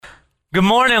Good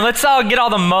morning. Let's all get all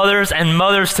the mothers and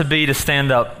mothers-to-be to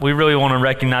stand up. We really want to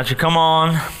recognize you. Come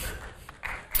on.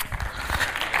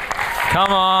 Come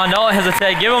on. Don't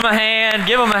hesitate. Give them a hand.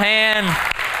 Give them a hand.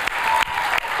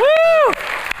 Woo!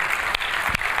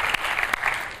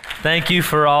 Thank you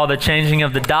for all the changing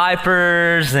of the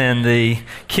diapers and the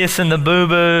kissing the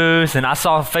boo-boos. And I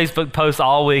saw Facebook posts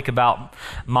all week about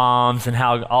moms and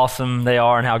how awesome they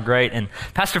are and how great. And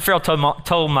Pastor Farrell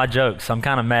told my jokes, so I'm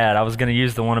kind of mad. I was going to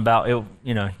use the one about,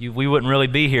 we wouldn't really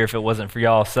be here if it wasn't for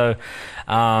y'all. So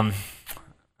I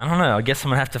don't know. I guess I'm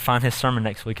going to have to find his sermon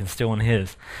next week and steal one of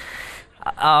his.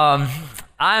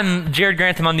 I'm Jared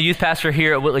Grantham. I'm the youth pastor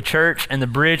here at Whitley Church and the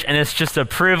Bridge, and it's just a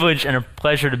privilege and a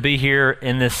pleasure to be here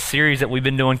in this series that we've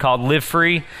been doing called Live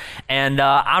Free. And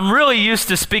I'm really used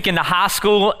to speaking to high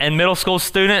school and middle school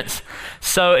students,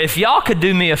 so if y'all could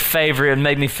do me a favor, it'd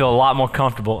make me feel a lot more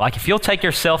comfortable. Like if you'll take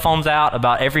your cell phones out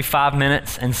about every 5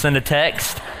 minutes and send a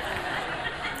text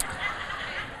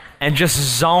and just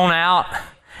zone out.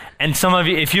 And some of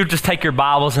you, if you just take your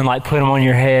Bibles and like put them on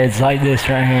your heads like this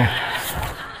right here,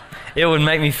 it would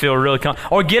make me feel really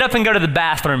comfortable. Or get up and go to the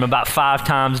bathroom about 5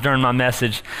 times during my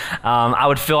message. I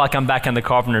would feel like I'm back in the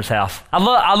carpenter's house. I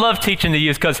love teaching the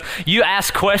youth because you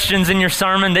ask questions in your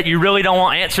sermon that you really don't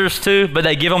want answers to, but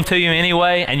they give them to you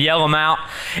anyway and yell them out.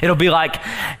 It'll be like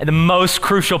at the most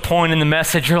crucial point in the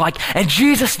message, you're like, and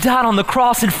Jesus died on the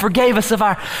cross and forgave us of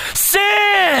our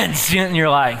sins. And you're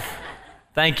like,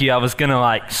 thank you. I was going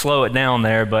to slow it down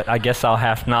there, but I guess I'll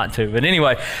have not to. But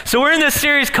anyway, so we're in this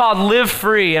series called Live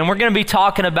Free, and we're going to be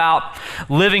talking about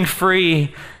living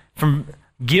free from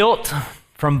guilt,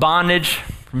 from bondage,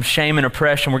 from shame and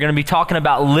oppression. We're going to be talking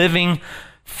about living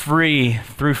free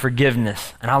through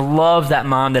forgiveness. And I love that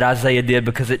mind that Isaiah did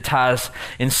because it ties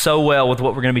in so well with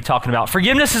what we're going to be talking about.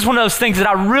 Forgiveness is one of those things that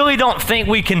I really don't think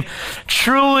we can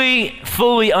truly,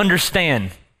 fully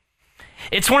understand.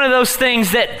 It's one of those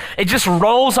things that it just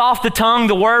rolls off the tongue,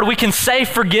 the word. We can say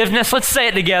forgiveness. Let's say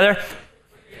it together.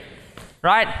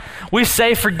 Right? We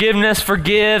say forgiveness,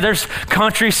 forgive. There's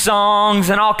country songs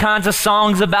and all kinds of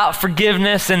songs about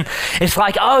forgiveness. And it's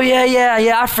like, oh,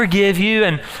 yeah, I forgive you.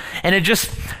 And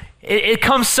it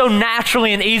comes so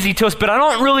naturally and easy to us. But I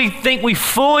don't really think we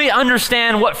fully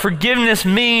understand what forgiveness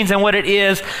means and what it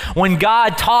is when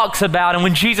God talks about and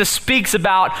when Jesus speaks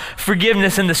about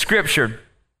forgiveness in the scripture.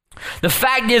 The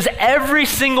fact is, every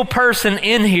single person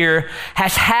in here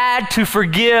has had to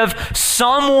forgive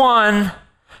some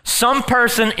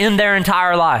person in their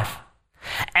entire life.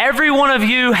 Every one of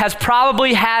you has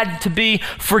probably had to be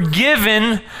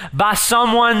forgiven by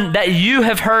someone that you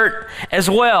have hurt as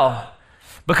well.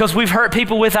 Because we've hurt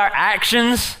people with our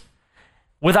actions,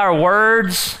 with our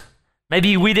words.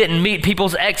 Maybe we didn't meet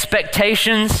people's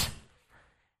expectations.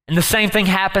 And the same thing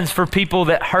happens for people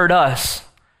that hurt us.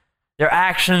 Their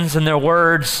actions and their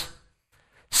words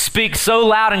speak so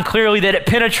loud and clearly that it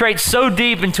penetrates so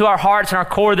deep into our hearts and our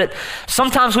core that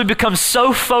sometimes we become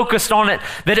so focused on it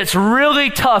that it's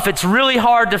really tough, it's really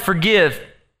hard to forgive.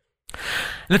 And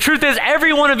the truth is,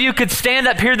 every one of you could stand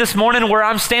up here this morning where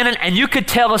I'm standing and you could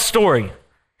tell a story.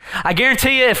 I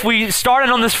guarantee you, if we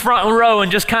started on this front row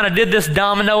and just kind of did this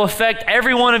domino effect,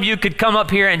 every one of you could come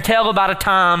up here and tell about a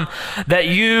time that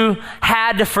you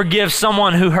had to forgive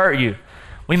someone who hurt you.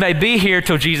 We may be here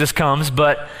till Jesus comes,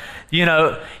 but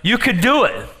you could do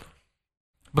it.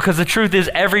 Because the truth is,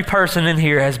 every person in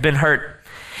here has been hurt.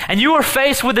 And you are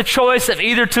faced with the choice of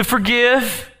either to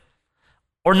forgive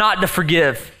or not to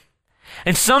forgive.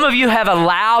 And some of you have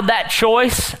allowed that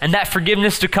choice and that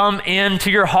forgiveness to come into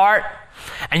your heart,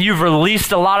 and you've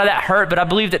released a lot of that hurt, but I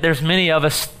believe that there's many of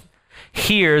us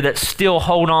here that still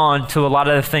hold on to a lot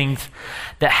of the things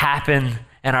that happened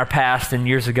in our past and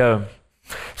years ago.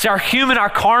 See, our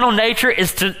carnal nature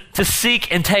is to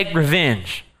seek and take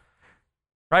revenge,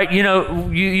 right?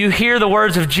 You hear the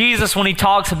words of Jesus when he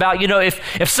talks about,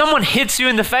 if someone hits you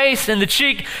in the face and the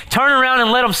cheek, turn around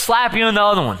and let them slap you in the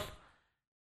other one.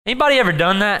 Anybody ever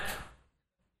done that?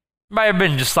 Anybody ever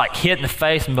been just hit in the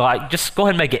face and be like, just go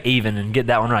ahead and make it even and get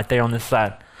that one right there on this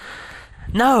side?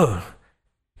 No.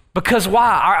 Because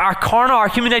why? Our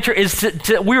human nature is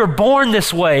we were born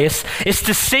this way. It's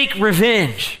to seek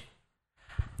revenge.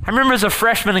 I remember as a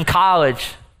freshman in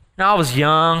college, I was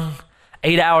young,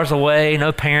 8 hours away,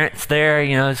 no parents there,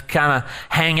 just kind of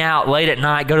hang out late at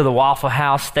night, go to the Waffle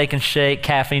House, steak and shake,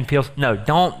 caffeine pills. No,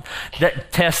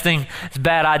 testing, it's a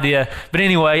bad idea. But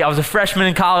anyway, I was a freshman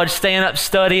in college, staying up,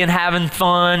 studying, having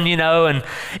fun, and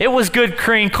it was good,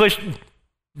 clean,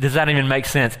 does that even make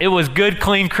sense? It was good,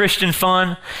 clean Christian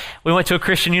fun. We went to a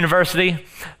Christian university,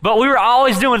 but we were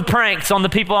always doing pranks on the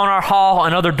people in our hall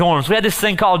and other dorms. We had this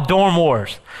thing called Dorm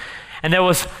Wars. And there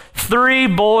was 3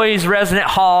 boys' resident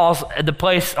halls at the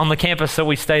place on the campus that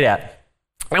we stayed at.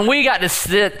 And we got to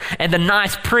sit in the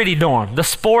nice, pretty dorm, the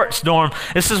sports dorm.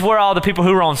 This is where all the people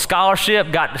who were on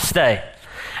scholarship got to stay.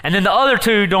 And then the other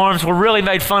 2 dorms were really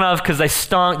made fun of because they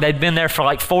stunk. They'd been there for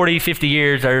like 40, 50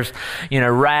 years. There's,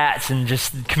 rats and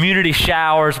just community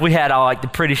showers. We had all like the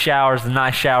pretty showers, the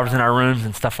nice showers in our rooms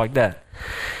and stuff like that.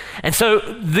 And so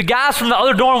the guys from the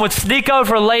other dorm would sneak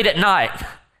over late at night.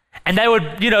 And they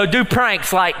would, do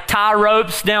pranks like tie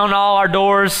ropes down all our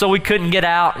doors so we couldn't get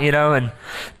out, and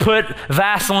put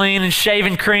Vaseline and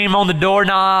shaving cream on the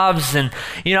doorknobs and,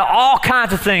 all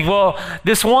kinds of things. Well,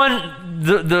 this one,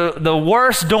 the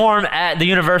worst dorm at the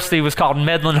university was called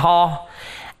Medlin Hall.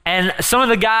 And some of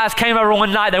the guys came over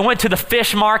one night. They went to the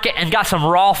fish market and got some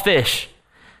raw fish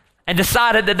and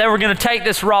decided that they were going to take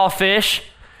this raw fish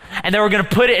and they were going to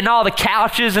put it in all the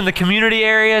couches in the community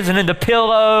areas and in the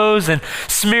pillows and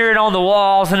smear it on the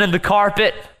walls and in the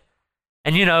carpet.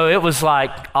 And, it was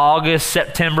like August,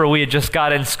 September. We had just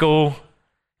got in school.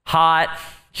 Hot,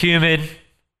 humid.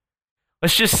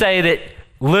 Let's just say that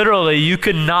literally you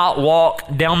could not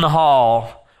walk down the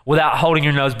hall without holding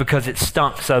your nose because it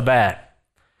stunk so bad.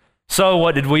 So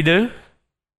what did we do?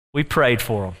 We prayed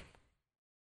for them.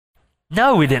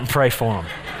 No, we didn't pray for them.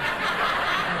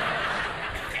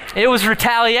 It was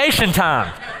retaliation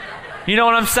time. You know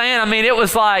what I'm saying? I mean, it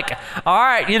was like, all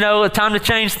right, time to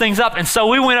change things up. And so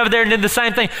we went over there and did the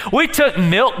same thing. We took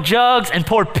milk jugs and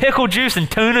poured pickle juice and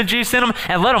tuna juice in them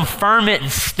and let them ferment and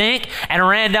stink and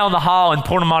ran down the hall and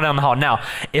poured them all down the hall. Now,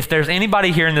 if there's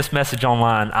anybody hearing this message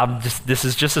online, this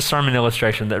is just a sermon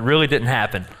illustration that really didn't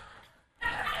happen.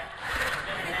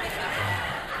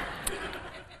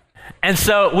 And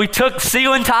so we took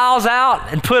ceiling tiles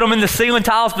out and put them in the ceiling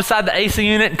tiles beside the AC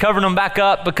unit and covered them back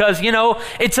up because,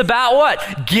 it's about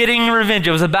what? Getting revenge.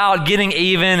 It was about getting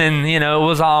even and, it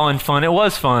was all in fun. It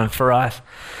was fun for us.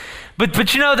 But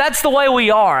that's the way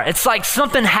we are. It's like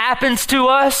something happens to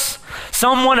us,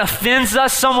 someone offends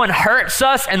us, someone hurts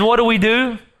us, and what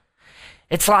do?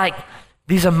 It's like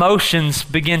these emotions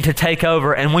begin to take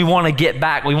over and we want to get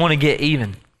back. We want to get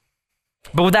even.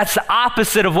 But that's the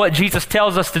opposite of what Jesus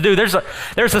tells us to do. There's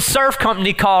a surf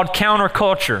company called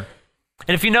Counterculture.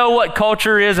 And if you know what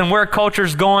culture is and where culture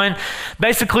is going,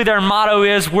 basically their motto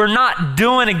is we're not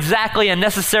doing exactly and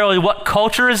necessarily what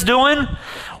culture is doing.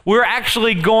 We're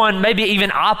actually going maybe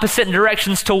even opposite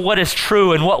directions to what is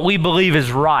true and what we believe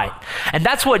is right. And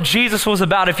that's what Jesus was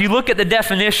about. If you look at the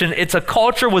definition, it's a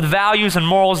culture with values and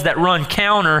morals that run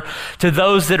counter to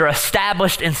those that are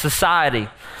established in society.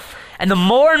 And the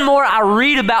more and more I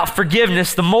read about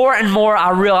forgiveness, the more and more I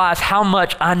realize how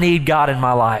much I need God in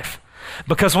my life.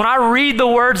 Because when I read the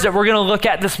words that we're going to look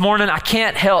at this morning, I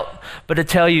can't help but to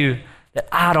tell you that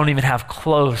I don't even have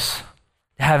close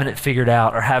to having it figured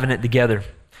out or having it together. And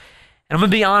I'm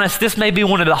going to be honest, this may be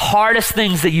one of the hardest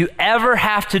things that you ever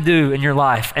have to do in your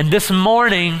life. And this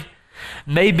morning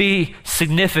may be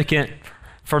significant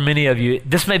for many of you.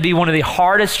 This may be one of the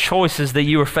hardest choices that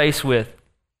you are faced with.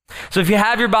 So if you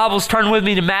have your Bibles, turn with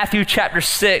me to Matthew chapter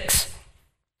 6,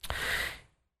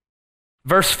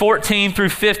 verse 14 through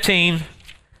 15.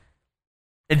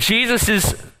 And Jesus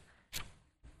is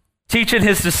teaching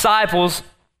his disciples,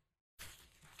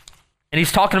 and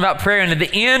he's talking about prayer. And at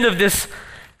the end of this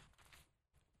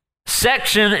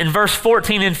section, in verse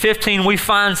 14 and 15, we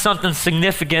find something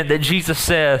significant that Jesus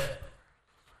says.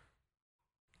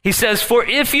 He says, "For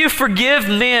if you forgive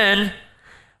men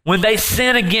when they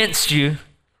sin against you,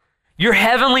 your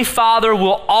heavenly Father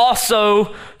will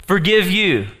also forgive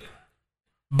you.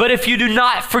 But if you do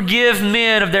not forgive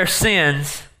men of their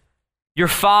sins, your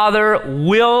Father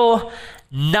will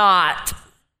not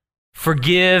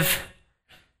forgive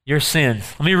your sins."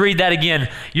 Let me read that again.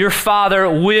 Your Father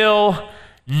will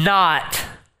not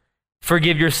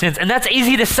forgive your sins. And that's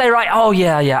easy to say, right? Oh,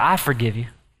 yeah, I forgive you.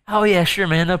 Oh, yeah, sure,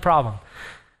 man, no problem.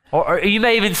 Or you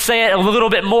may even say it a little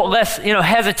bit more, less,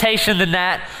 hesitation than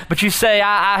that, but you say,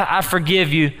 I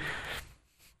forgive you.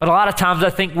 But a lot of times I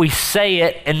think we say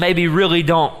it and maybe really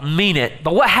don't mean it.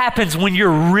 But what happens when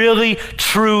you're really,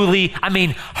 truly,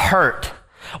 hurt?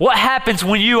 What happens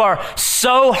when you are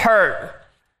so hurt,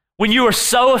 when you are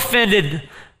so offended?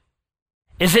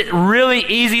 Is it really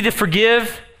easy to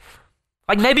forgive?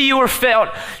 Like maybe you were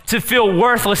felt to feel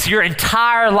worthless your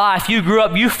entire life. You grew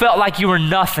up, you felt like you were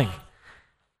nothing.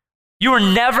 You were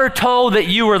never told that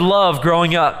you were loved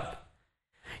growing up.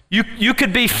 You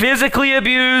could be physically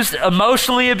abused,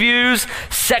 emotionally abused,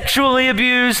 sexually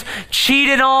abused,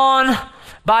 cheated on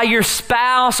by your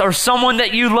spouse or someone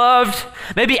that you loved.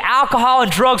 Maybe alcohol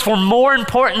and drugs were more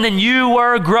important than you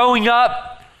were growing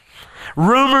up.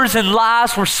 Rumors and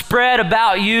lies were spread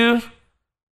about you.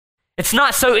 It's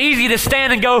not so easy to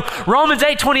stand and go, Romans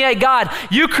 8:28, God,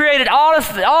 you created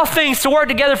all things to work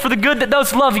together for the good that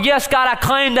those who love you. Yes, God, I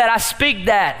claim that. I speak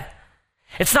that.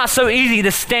 It's not so easy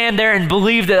to stand there and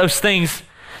believe that those things,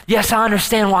 yes, I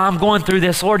understand why I'm going through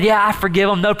this. Lord, yeah, I forgive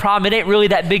them. No problem. It ain't really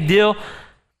that big deal.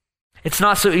 It's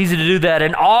not so easy to do that.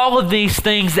 And all of these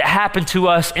things that happen to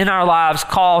us in our lives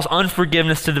cause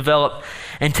unforgiveness to develop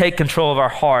and take control of our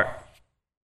heart.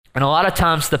 And a lot of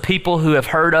times the people who have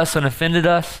hurt us and offended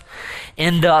us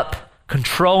end up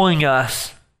controlling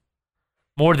us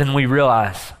more than we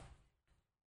realize.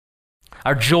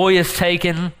 Our joy is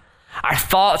taken, our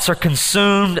thoughts are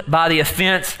consumed by the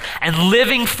offense, and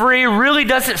living free really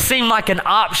doesn't seem like an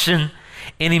option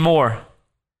anymore.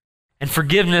 And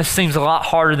forgiveness seems a lot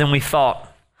harder than we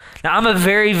thought. Now, I'm a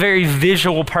very, very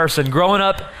visual person. Growing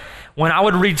up, when I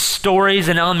would read stories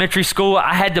in elementary school,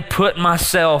 I had to put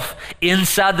myself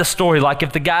inside the story. Like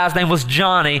if the guy's name was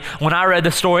Johnny, when I read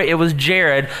the story, it was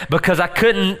Jared, because I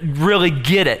couldn't really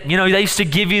get it. You know, they used to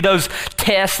give you those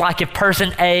tests, like if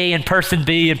person A and person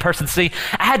B and person C.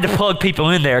 I had to plug people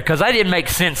in there because that didn't make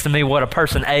sense to me what a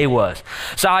person A was.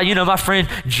 So, my friend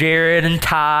Jared and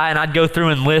Ty, and I'd go through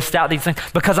and list out these things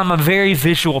because I'm a very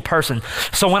visual person.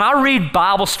 So when I read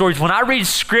Bible stories, when I read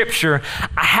scripture,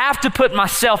 I have to put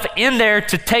myself in there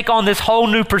to take on this whole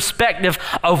new perspective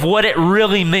of what it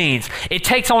really means. It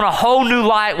takes on a whole new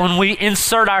light when we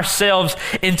insert ourselves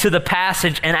into the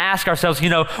passage and ask ourselves,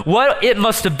 what it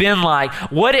must have been like,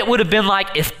 what it would have been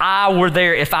like if I were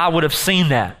there, if I would have seen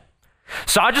that.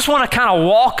 So I just want to kind of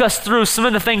walk us through some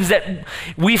of the things that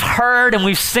we've heard and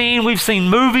we've seen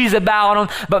movies about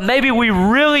them, but maybe we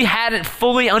really hadn't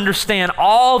fully understand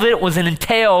all that was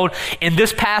entailed in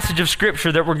this passage of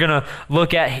scripture that we're going to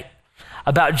look at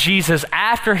about Jesus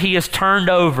after he is turned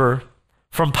over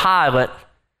from Pilate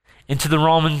into the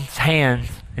Romans' hands,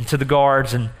 into the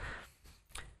guards, and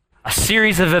a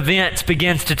series of events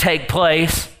begins to take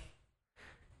place.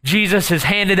 Jesus is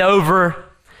handed over,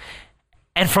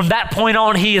 and from that point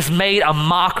on, he is made a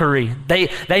mockery.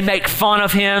 They make fun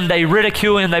of him, they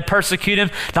ridicule him, they persecute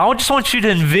him. Now, I just want you to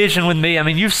envision with me,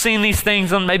 you've seen these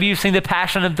things, maybe you've seen the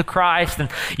Passion of the Christ, and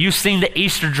you've seen the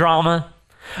Easter drama.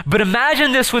 But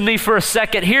imagine this with me for a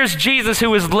second. Here's Jesus who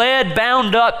was led,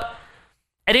 bound up.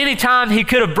 At any time, he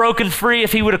could have broken free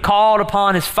if he would have called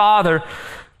upon his Father.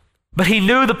 But he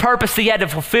knew the purpose he had to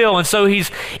fulfill. And so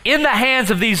he's in the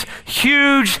hands of these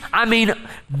huge,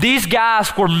 these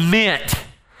guys were meant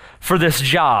for this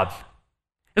job.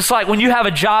 It's like when you have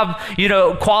a job,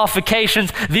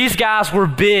 qualifications, these guys were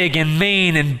big and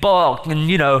mean and bulk. And,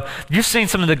 you've seen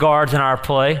some of the guards in our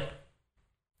play.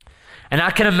 And I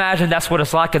can imagine that's what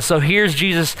it's like. And so here's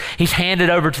Jesus, he's handed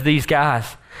over to these guys.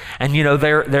 And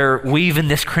they're weaving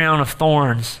this crown of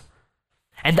thorns.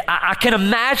 And I can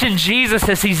imagine Jesus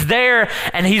as he's there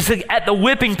and he's at the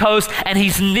whipping post and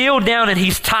he's kneeled down and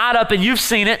he's tied up, and you've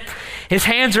seen it. His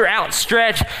hands are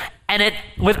outstretched, and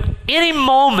with any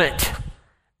moment,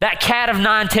 that cat of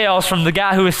nine tails from the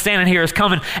guy who is standing here is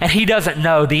coming, and he doesn't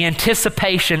know. The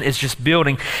anticipation is just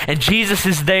building, and Jesus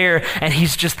is there, and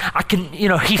he's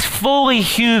he's fully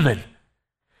human.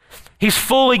 He's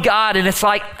fully God, and it's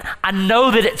like, I know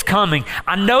that it's coming.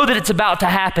 I know that it's about to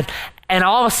happen. And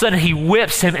all of a sudden, he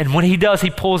whips him, and when he does,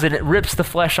 he pulls it, and it rips the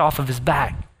flesh off of his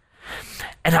back.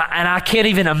 And I can't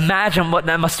even imagine what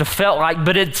that must have felt like,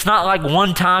 but it's not like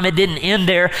one time, it didn't end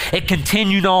there. It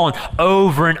continued on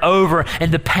over and over,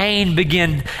 and the pain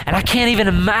began. And I can't even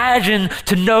imagine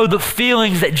to know the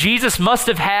feelings that Jesus must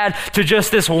have had to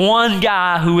just this one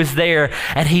guy who was there,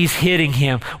 and he's hitting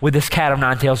him with this cat of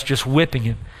nine tails, just whipping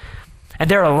him. And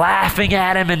they're laughing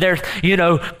at him, and they're,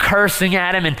 cursing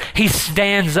at him, and he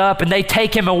stands up, and they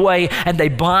take him away, and they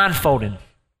blindfold him.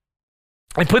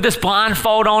 They put this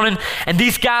blindfold on him, and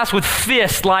these guys with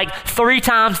fists like 3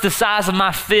 times the size of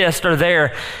my fist are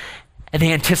there. And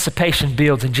the anticipation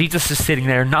builds, and Jesus is sitting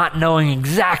there not knowing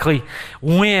exactly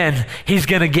when he's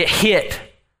going to get hit.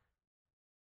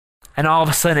 And all of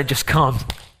a sudden it just comes.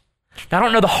 Now, I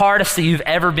don't know the hardest that you've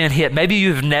ever been hit. Maybe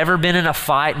you've never been in a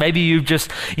fight. Maybe you've just,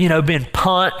 been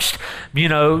punched,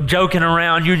 joking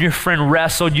around. You and your friend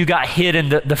wrestled. You got hit in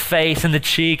the face and the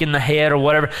cheek and the head or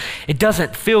whatever. It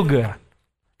doesn't feel good.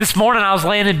 This morning I was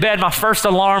laying in bed, my first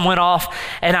alarm went off,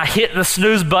 and I hit the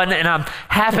snooze button, and I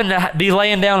happened to be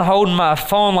laying down holding my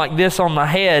phone like this on my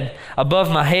head,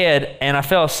 above my head, and I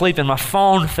fell asleep, and my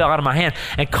phone fell out of my hand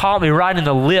and caught me right in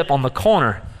the lip on the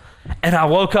corner. And I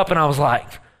woke up and I was like,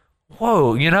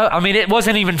 whoa, it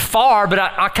wasn't even far, but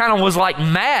I kind of was like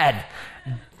mad.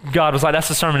 God was like, that's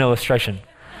a sermon illustration.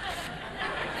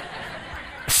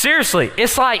 Seriously,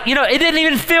 it's like, it didn't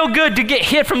even feel good to get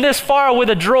hit from this far with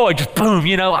a droid. Just boom,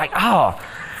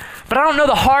 But I don't know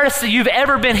the hardest that you've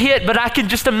ever been hit, but I can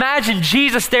just imagine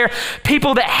Jesus there,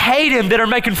 people that hate him, that are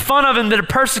making fun of him, that are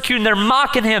persecuting, they're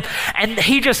mocking him, and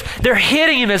they're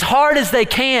hitting him as hard as they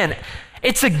can.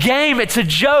 It's a game, it's a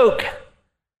joke.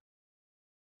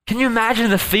 Can you imagine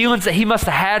the feelings that he must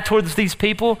have had towards these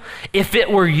people? If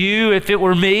it were you, if it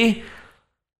were me.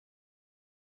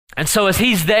 And so as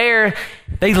he's there,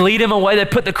 they lead him away. They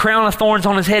put the crown of thorns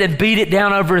on his head and beat it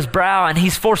down over his brow, and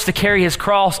he's forced to carry his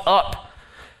cross up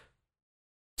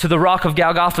to the rock of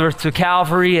Golgotha, or to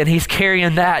Calvary, and he's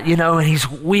carrying that, and he's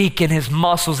weak, and his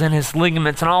muscles and his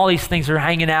ligaments and all these things are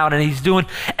hanging out, and he's doing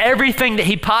everything that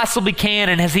he possibly can.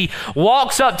 And as he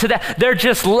walks up to that, they're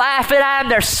just laughing at him,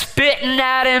 they're spitting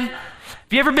at him.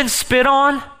 Have you ever been spit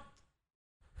on?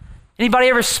 Anybody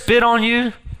ever spit on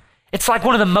you? It's like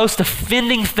one of the most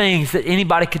offending things that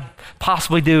anybody could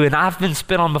possibly do. And I've been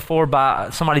spit on before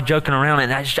by somebody joking around,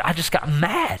 and I just got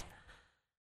mad.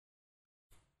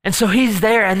 And so he's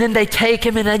there, and then they take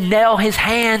him and they nail his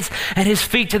hands and his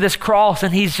feet to this cross,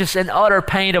 and he's just in utter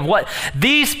pain of what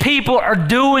these people are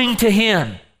doing to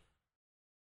him.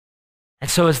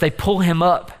 And so as they pull him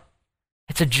up,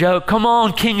 it's a joke. Come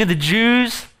on, King of the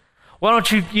Jews. Why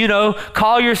don't you,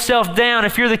 call yourself down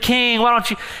if you're the king? Why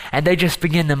don't you? And they just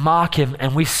begin to mock him,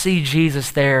 and we see Jesus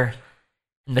there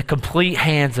in the complete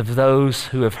hands of those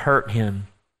who have hurt him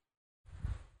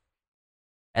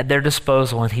at their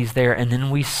disposal, and he's there. And then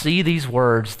we see these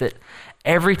words that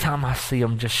every time I see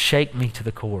them just shake me to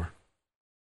the core.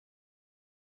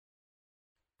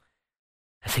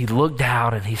 As he looked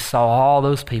out and he saw all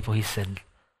those people, he said,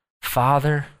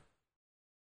 Father,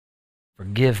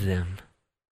 forgive them,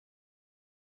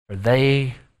 for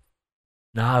they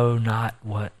know not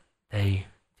what they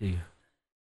do.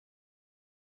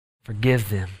 Forgive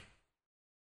them.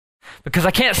 Because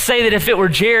I can't say that if it were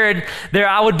Jared there,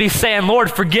 I would be saying,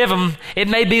 Lord, forgive them. It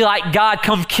may be like, God,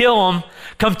 come kill them,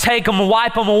 come take them,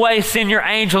 wipe them away, send your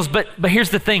angels. But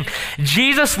here's the thing.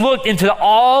 Jesus looked into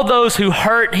all those who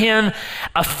hurt him,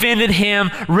 offended him,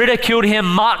 ridiculed him,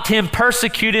 mocked him,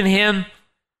 persecuted him,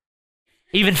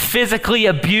 even physically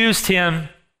abused him,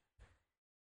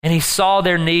 and he saw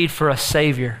their need for a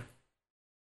Savior.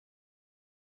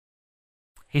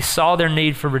 He saw their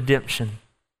need for redemption.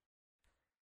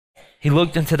 He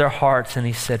looked into their hearts and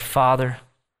he said, Father,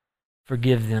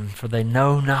 forgive them, for they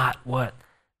know not what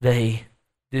they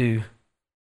do.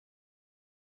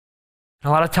 And a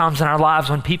lot of times in our lives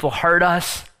when people hurt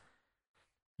us,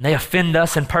 and they offend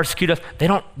us and persecute us, they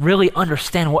don't really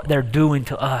understand what they're doing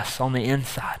to us on the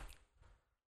inside.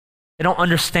 They don't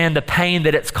understand the pain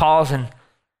that it's causing.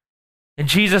 And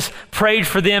Jesus prayed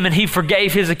for them and he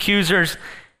forgave his accusers.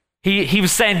 He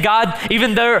was saying, God,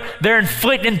 even though they're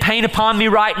inflicting pain upon me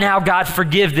right now, God,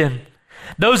 forgive them.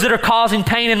 Those that are causing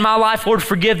pain in my life, Lord,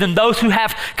 forgive them. Those who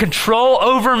have control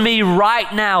over me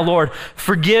right now, Lord,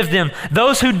 forgive them.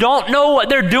 Those who don't know what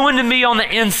they're doing to me on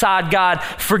the inside, God,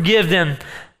 forgive them.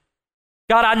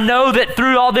 God, I know that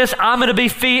through all this, I'm going to be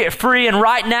free, and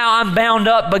right now I'm bound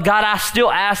up, but God, I still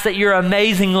ask that your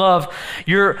amazing love,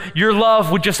 your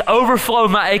love would just overflow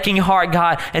my aching heart,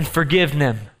 God, and forgive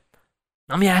them.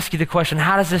 Let me ask you the question,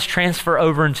 how does this transfer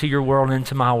over into your world and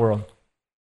into my world?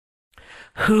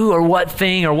 Who or what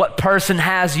thing or what person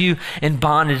has you in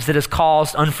bondage that has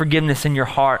caused unforgiveness in your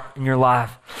heart, in your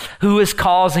life? Who is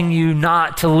causing you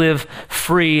not to live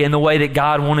free in the way that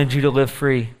God wanted you to live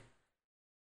free?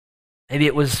 Maybe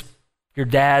it was your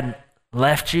dad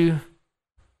left you,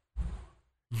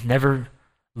 never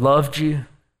loved you.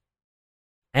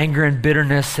 Anger and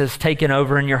bitterness has taken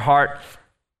over in your heart.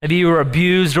 Maybe you were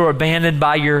abused or abandoned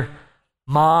by your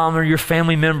mom or your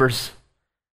family members.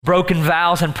 Broken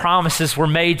vows and promises were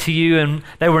made to you and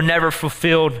they were never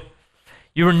fulfilled.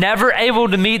 You were never able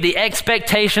to meet the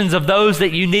expectations of those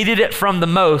that you needed it from the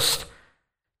most.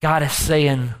 God is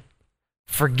saying,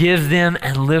 forgive them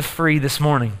and live free this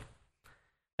morning.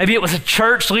 Maybe it was a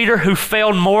church leader who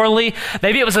failed morally.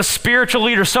 Maybe it was a spiritual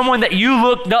leader, someone that you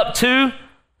looked up to.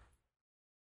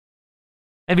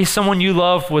 Maybe someone you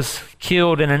loved was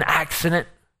killed in an accident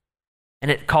and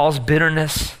it caused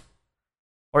bitterness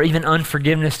or even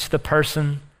unforgiveness to the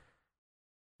person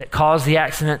that caused the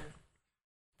accident.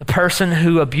 The person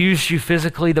who abused you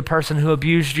physically, the person who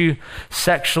abused you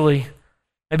sexually.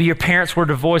 Maybe your parents were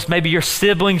divorced. Maybe your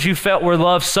siblings you felt were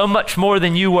loved so much more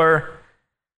than you were.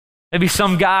 Maybe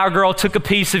some guy or girl took a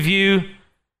piece of you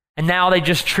and now they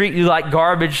just treat you like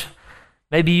garbage.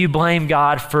 Maybe you blame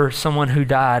God for someone who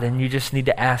died and you just need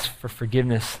to ask for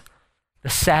forgiveness. The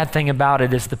sad thing about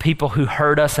it is the people who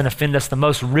hurt us and offend us the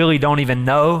most really don't even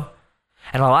know.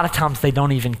 And a lot of times they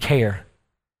don't even care,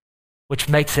 which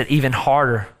makes it even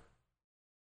harder.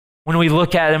 when we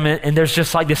look at them and there's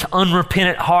just like this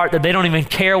unrepentant heart that they don't even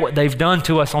care what they've done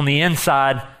to us on the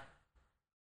inside,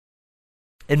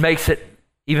 it makes it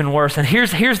even worse. And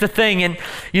here's the thing, and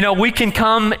we can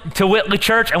come to Whitley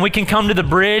Church and we can come to the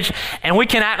bridge and we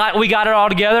can act like we got it all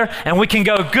together and we can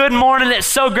go, good morning, it's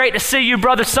so great to see you,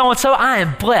 brother so-and-so. I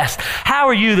am blessed. How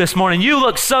are you this morning? You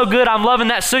look so good. I'm loving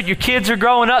that suit. Your kids are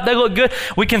growing up. They look good.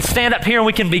 We can stand up here and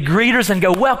we can be greeters and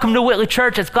go, welcome to Whitley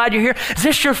Church. It's glad you're here. Is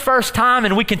this your first time?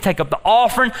 And we can take up the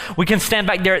offering. We can stand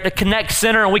back there at the Connect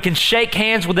Center and we can shake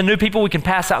hands with the new people. We can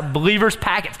pass out believers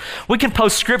packets. We can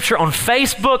post scripture on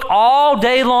Facebook all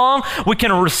day long. We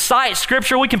can recite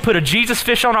scripture. We can put a Jesus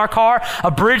fish on our car,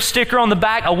 a bridge sticker on the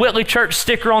back, a Whitley Church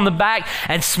sticker on the back,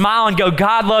 and smile and go,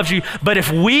 God loves you. But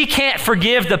if we can't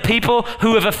forgive the people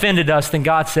who have offended us, then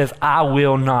God says, I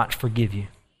will not forgive you.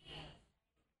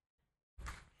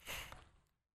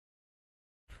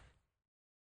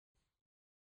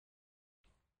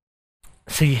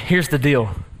 See, here's the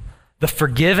deal. The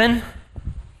forgiven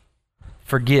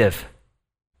forgive.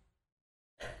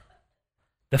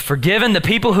 The forgiven, the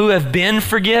people who have been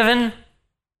forgiven,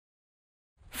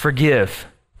 forgive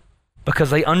because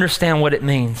they understand what it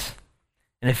means.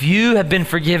 And if you have been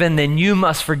forgiven, then you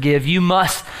must forgive. You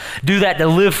must do that to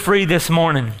live free this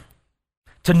morning.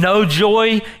 To know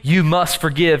joy, you must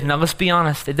forgive. Now let's be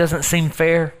honest, it doesn't seem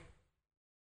fair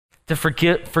to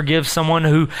forgive someone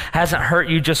who hasn't hurt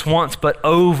you just once, but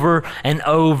over and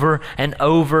over and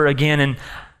over again. And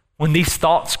when these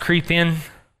thoughts creep in,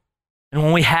 and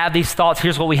when we have these thoughts,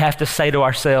 here's what we have to say to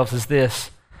ourselves is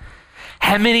this.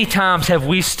 How many times have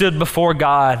we stood before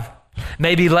God,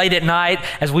 maybe late at night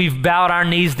as we've bowed our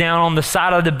knees down on the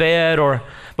side of the bed or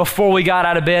before we got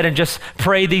out of bed and just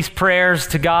prayed these prayers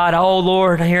to God, oh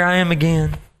Lord, here I am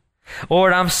again.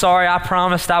 Lord, I'm sorry, I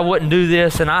promised I wouldn't do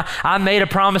this, and I made a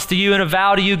promise to you and a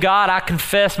vow to you, God, I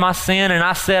confessed my sin and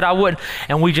I said I wouldn't,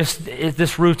 and it's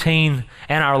this routine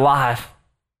in our life.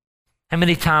 How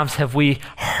many times have we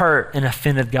hurt and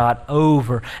offended God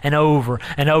over and over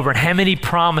and over? And how many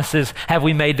promises have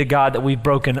we made to God that we've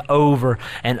broken over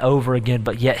and over again?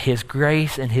 But yet his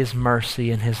grace and his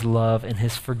mercy and his love and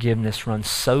his forgiveness run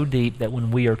so deep that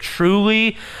when we are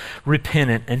truly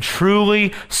repentant and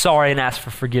truly sorry and ask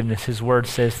for forgiveness, his word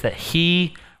says that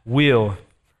he will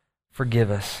forgive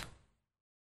us.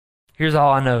 Here's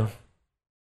all I know,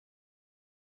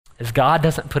 is God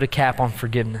doesn't put a cap on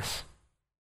forgiveness.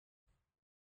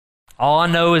 All I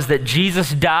know is that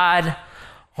Jesus died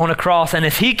on a cross, and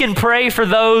if he can pray for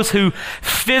those who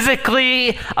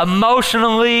physically,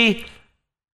 emotionally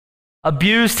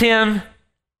abused him,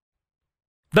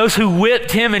 those who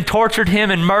whipped him and tortured him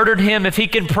and murdered him, if he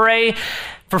can pray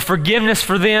for forgiveness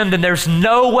for them, then there's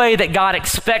no way that God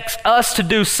expects us to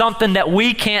do something that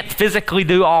we can't physically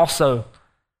do also.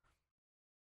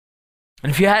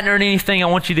 And if you hadn't heard anything, I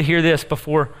want you to hear this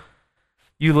before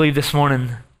you leave this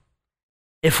morning.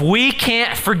 If we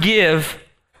can't forgive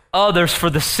others for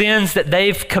the sins that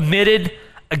they've committed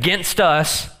against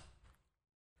us,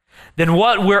 then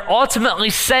what we're ultimately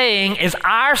saying is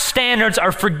our standards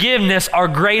of forgiveness are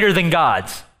greater than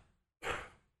God's.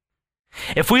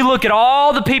 If we look at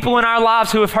all the people in our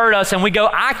lives who have hurt us and we go,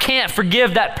 I can't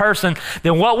forgive that person,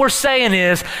 then what we're saying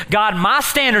is, God, my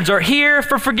standards are here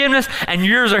for forgiveness and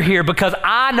yours are here because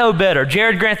I know better.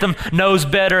 Jared Grantham knows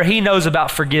better. He knows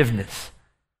about forgiveness.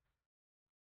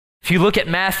 If you look at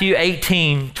Matthew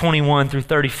 18, 21 through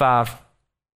 35,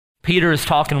 Peter is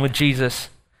talking with Jesus.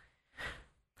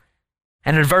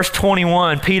 And in verse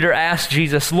 21, Peter asked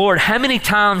Jesus, Lord, how many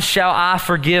times shall I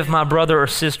forgive my brother or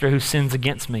sister who sins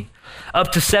against me?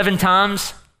 Up to 7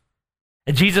 times?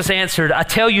 And Jesus answered, I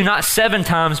tell you not 7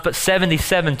 times, but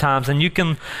 77 times. And you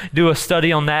can do a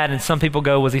study on that. And some people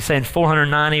go, was he saying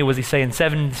 490? Was he saying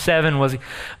 77?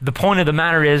 The point of the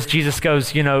matter is, Jesus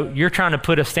goes, you're trying to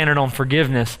put a standard on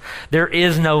forgiveness. There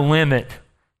is no limit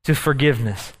to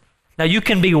forgiveness. Now you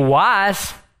can be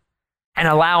wise and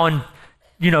allowing,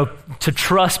 to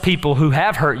trust people who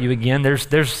have hurt you again.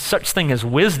 There's such thing as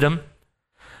wisdom.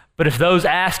 But if those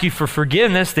ask you for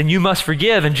forgiveness, then you must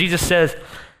forgive. And Jesus says,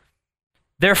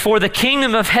 therefore, the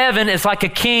kingdom of heaven is like a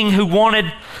king who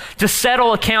wanted to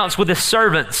settle accounts with his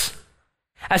servants.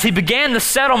 As he began the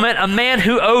settlement, a man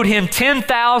who owed him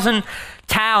 10,000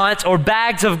 talents or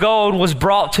bags of gold was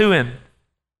brought to him.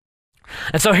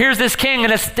 And so here's this king,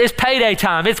 and it's payday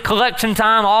time. It's collection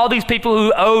time. All these people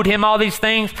who owed him all these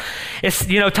things, it's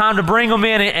time to bring them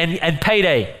in and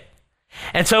payday.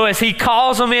 And so as he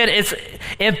calls them in, it's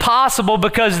impossible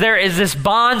because there is this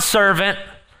bond servant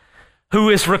who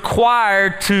is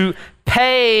required to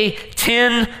pay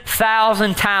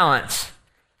 10,000 talents.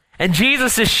 And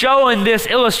Jesus is showing this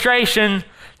illustration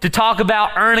to talk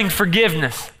about earning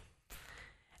forgiveness.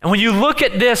 And when you look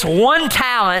at this, 1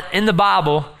 talent in the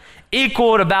Bible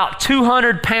equaled about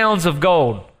 200 pounds of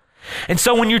gold. And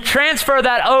so when you transfer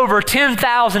that over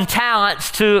 10,000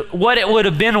 talents to what it would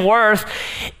have been worth,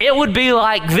 it would be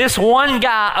like this one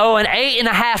guy owing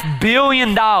 $8.5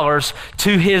 billion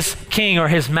to his king or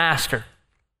his master.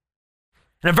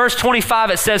 And in verse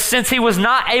 25 it says, since he was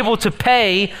not able to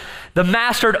pay, the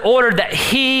master had ordered that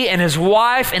he and his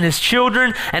wife and his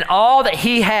children and all that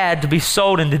he had to be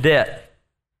sold into debt.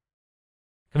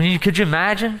 I mean, could you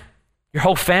imagine? Your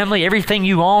whole family, everything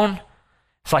you own.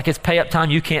 It's like it's pay up time.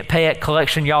 You can't pay it.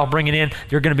 Collection, y'all bring it in.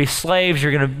 You're going to be slaves.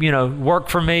 You're going to, work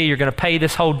for me. You're going to pay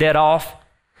this whole debt off.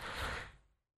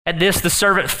 At this, the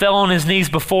servant fell on his knees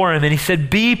before him and he said,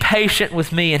 be patient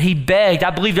with me. And he begged. I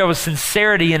believe there was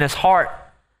sincerity in his heart.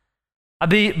 I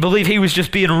believe he was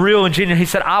just being real and genuine. He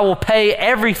said, I will pay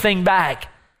everything back.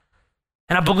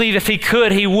 And I believe if he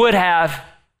could, he would have.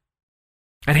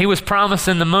 And he was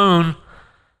promising the moon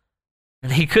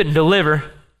and he couldn't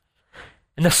deliver.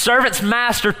 And the servant's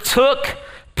master took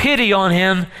pity on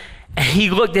him and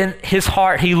he looked in his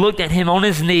heart. He looked at him on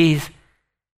his knees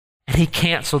and he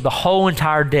canceled the whole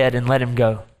entire debt and let him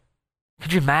go.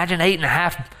 Could you imagine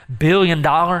 $8.5 billion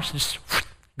just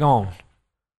gone?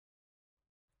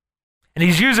 And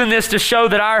he's using this to show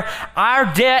that our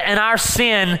debt and our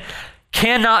sin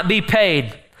cannot be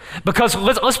paid. Because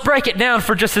let's break it down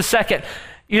for just a second.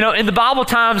 In the Bible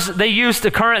times, they used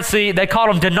the currency, they called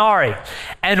them denarii.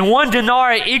 And 1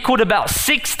 denarii equaled about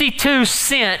 62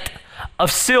 cents of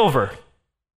silver.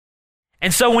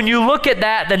 And so when you look at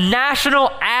that, the national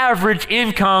average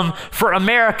income for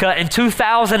America in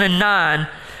 2009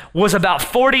 was about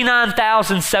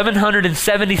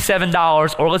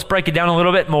 $49,777, or let's break it down a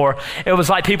little bit more. It was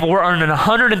like people were earning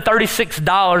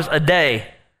 $136 a day.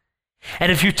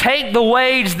 And if you take the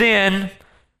wage then,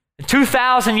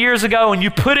 2,000 years ago, and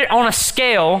you put it on a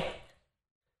scale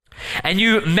and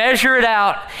you measure it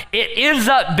out, it ends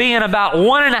up being about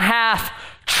 $1.5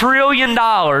 trillion.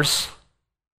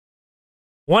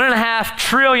 $1.5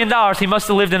 trillion. He must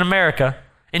have lived in America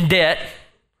in debt.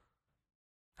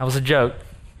 That was a joke.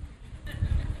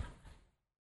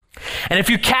 And if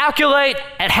you calculate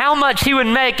at how much he would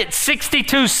make at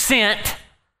 62 cents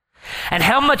and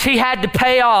how much he had to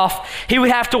pay off, he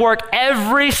would have to work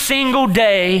every single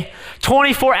day,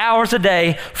 24 hours a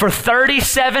day, for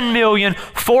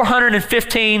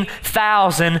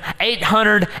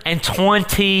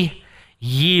 37,415,820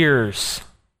 years.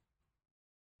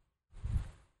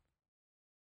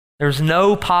 There's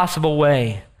no possible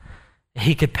way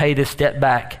he could pay this debt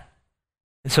back.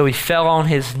 And so he fell on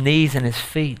his knees and his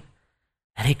feet,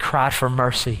 and he cried for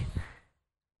mercy.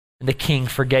 And the king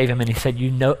forgave him, and he said,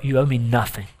 you owe me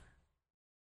nothing.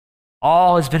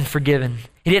 All has been forgiven.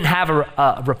 He didn't have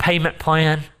a repayment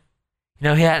plan. He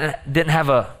didn't have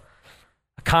a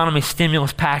economy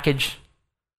stimulus package.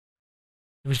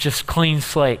 It was just clean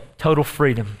slate, total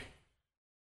freedom.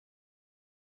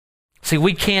 See,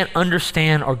 we can't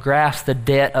understand or grasp the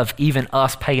debt of even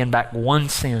us paying back one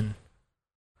sin.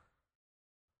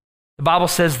 The Bible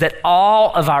says that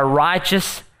all of our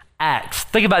righteous acts,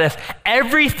 think about this,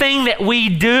 everything that we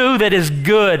do that is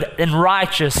good and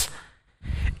righteous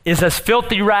is as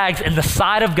filthy rags in the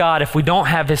sight of God if we don't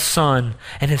have his Son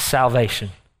and his salvation.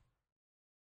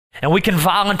 And we can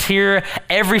volunteer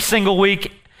every single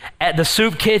week at the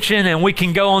soup kitchen, and we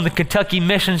can go on the Kentucky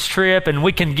missions trip, and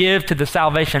we can give to the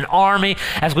Salvation Army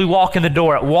as we walk in the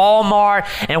door at Walmart,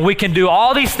 and we can do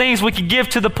all these things. We can give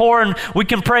to the poor, and we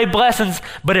can pray blessings.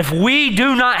 But if we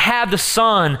do not have the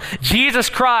Son,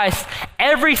 Jesus Christ,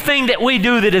 everything that we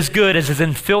do that is good is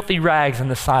in filthy rags in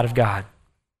the sight of God.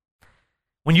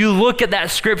 When you look at that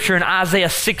scripture in Isaiah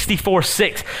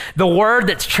 64:6, the word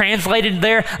that's translated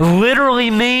there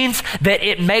literally means that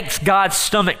it makes God's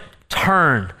stomach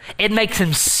turn. It makes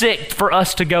him sick for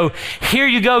us to go, here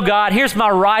you go, God, here's my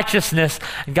righteousness.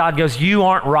 And God goes, you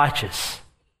aren't righteous.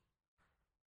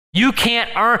 You can't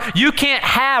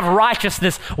have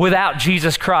righteousness without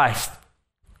Jesus Christ.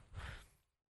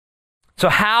 So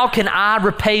how can I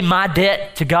repay my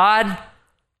debt to God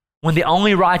when the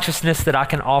only righteousness that I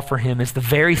can offer him is the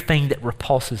very thing that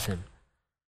repulses him?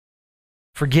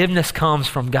 Forgiveness comes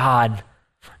from God,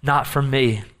 not from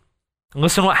me. And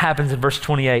listen what happens in verse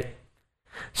 28.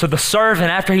 So the servant,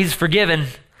 after he's forgiven,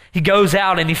 he goes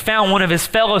out and he found one of his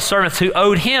fellow servants who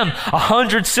owed him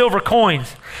 100 silver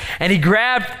coins. And he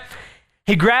grabbed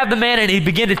the man and he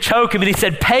began to choke him, and he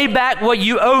said, pay back what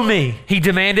you owe me, he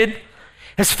demanded.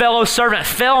 His fellow servant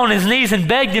fell on his knees and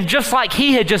begged him, just like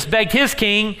he had just begged his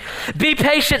king, be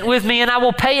patient with me and I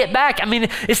will pay it back. I mean,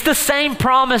 it's the same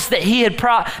promise that he had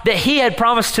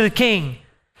promised to the king.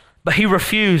 But he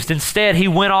refused. Instead, he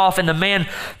went off and the man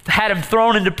had him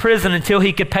thrown into prison until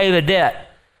he could pay the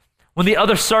debt. When the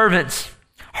other servants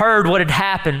heard what had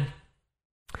happened,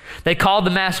 they called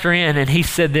the master in and he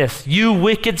said this, you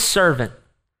wicked servant,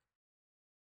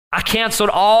 I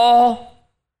canceled all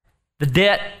the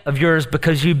debt of yours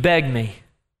because you begged me.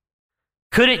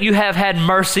 Couldn't you have had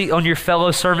mercy on your fellow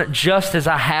servant just as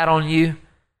I had on you?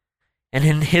 And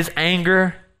in his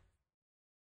anger,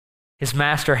 his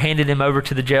master handed him over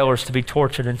to the jailers to be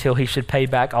tortured until he should pay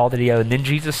back all that he owed. And then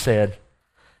Jesus said,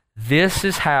 this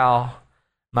is how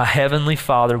my heavenly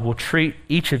Father will treat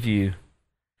each of you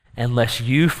unless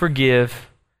you forgive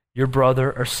your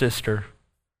brother or sister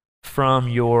from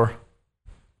your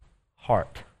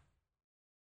heart.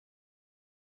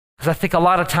 Because I think a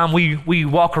lot of time we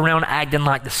walk around acting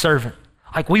like the servant.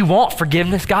 Like we want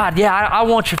forgiveness. God, yeah, I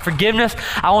want your forgiveness.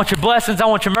 I want your blessings. I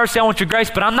want your mercy. I want your grace.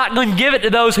 But I'm not going to give it to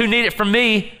those who need it from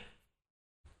me.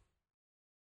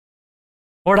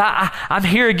 Lord, I'm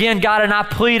here again, God, and I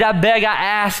plead, I beg, I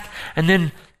ask. And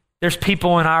then there's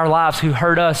people in our lives who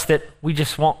hurt us that we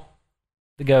just want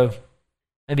to go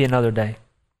maybe another day.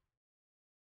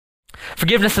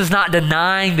 Forgiveness is not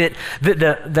denying that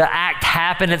the act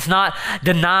happened. It's not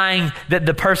denying that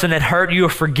the person that hurt you or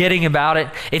forgetting about it.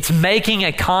 It's making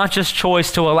a conscious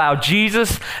choice to allow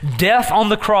Jesus' death on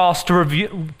the cross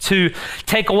to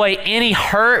take away any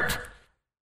hurt,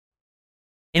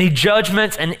 any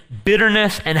judgments and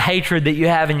bitterness and hatred that you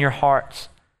have in your hearts.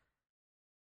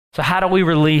 So how do we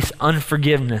release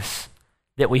unforgiveness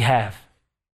that we have?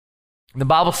 The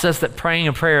Bible says that praying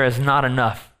a prayer is not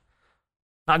enough.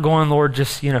 Not going, Lord,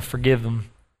 just, forgive them.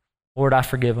 Lord, I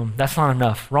forgive them. That's not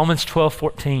enough. Romans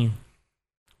 12:14,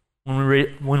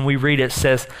 when we read it,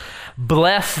 says,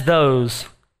 bless those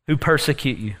who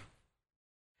persecute you.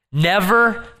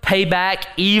 Never pay back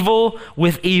evil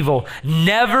with evil.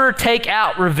 Never take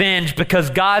out revenge,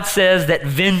 because God says that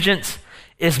vengeance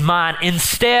is mine.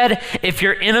 Instead, if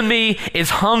your enemy is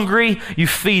hungry, you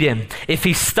feed him. If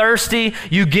he's thirsty,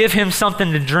 you give him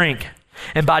something to drink.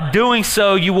 And by doing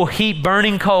so, you will heap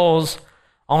burning coals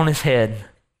on his head.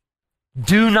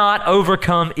 Do not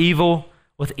overcome evil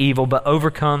with evil, but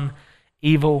overcome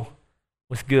evil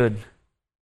with good.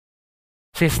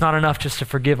 See, it's not enough just to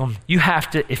forgive them. You have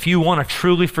to, if you want to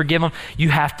truly forgive them, you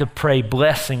have to pray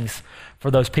blessings for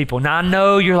those people. Now, I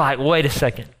know you're like, wait a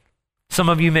second. Some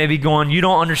of you may be going, you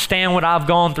don't understand what I've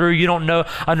gone through. You don't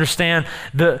understand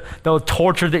the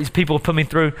torture that these people have put me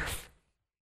through.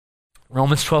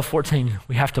 Romans 12:14,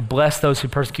 we have to bless those who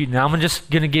persecute. Now, I'm just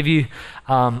going to give you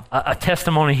a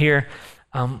testimony here.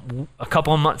 A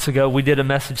couple of months ago, we did a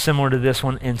message similar to this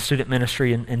one in student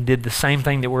ministry and did the same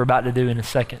thing that we're about to do in a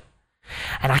second.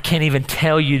 And I can't even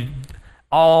tell you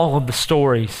all of the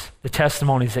stories, the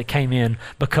testimonies that came in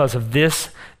because of this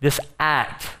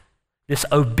act, this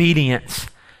obedience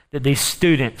that these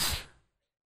students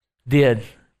did,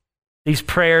 these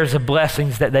prayers of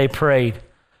blessings that they prayed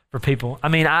for people. I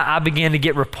mean, I began to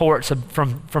get reports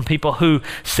from people who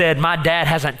said, my dad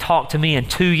hasn't talked to me in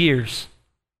 2 years.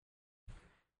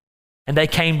 And they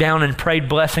came down and prayed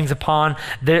blessings upon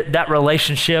that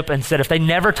relationship and said, if they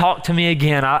never talk to me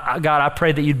again, God, I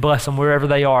pray that you'd bless them wherever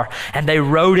they are. And they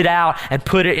wrote it out and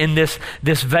put it in this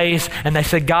vase. And they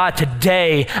said, God,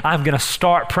 today I'm going to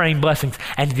start praying blessings.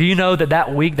 And do you know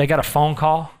that week they got a phone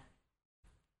call?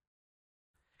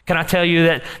 Can I tell you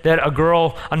that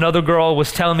another girl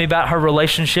was telling me about her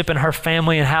relationship and her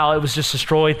family and how it was just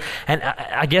destroyed. And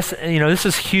I guess, this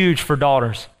is huge for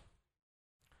daughters.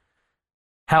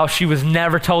 How she was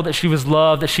never told that she was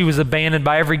loved, that she was abandoned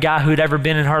by every guy who'd ever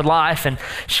been in her life. And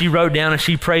she wrote down and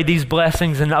she prayed these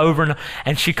blessings and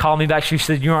she called me back. She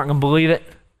said, you aren't going to believe it.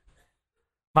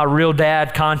 My real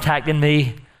dad contacted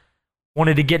me,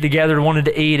 wanted to get together, wanted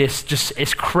to eat.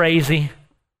 It's crazy.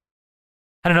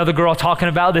 Had another girl talking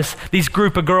about these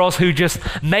group of girls who just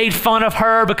made fun of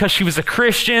her because she was a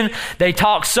Christian. They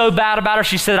talked so bad about her.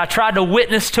 She said, I tried to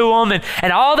witness to them,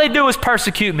 and all they do is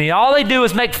persecute me. All they do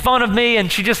is make fun of me,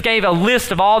 and she just gave a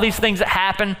list of all these things that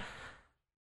happened.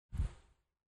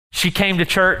 She came to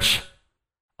church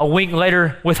a week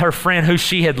later with her friend who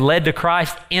she had led to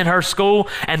Christ in her school,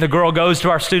 and the girl goes to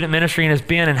our student ministry and has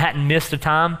been and hadn't missed a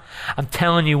time. I'm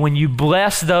telling you, when you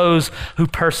bless those who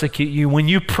persecute you, when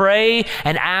you pray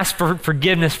and ask for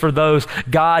forgiveness for those,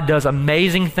 God does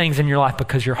amazing things in your life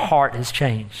because your heart has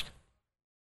changed.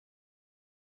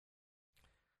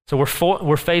 So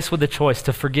we're faced with the choice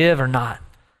to forgive or not.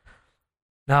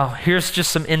 Now, here's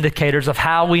just some indicators of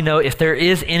how we know if there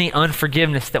is any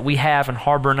unforgiveness that we have and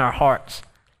harbor in our hearts.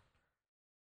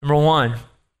 Number one,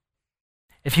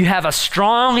 if you have a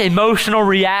strong emotional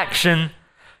reaction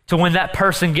to when that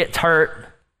person gets hurt,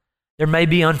 there may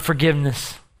be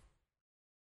unforgiveness.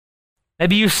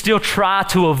 Maybe you still try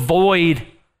to avoid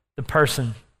the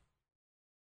person.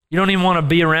 You don't even want to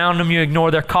be around them. You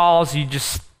ignore their calls. You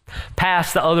just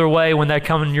pass the other way when they're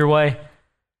coming your way.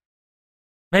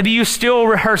 Maybe you still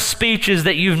rehearse speeches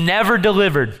that you've never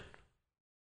delivered.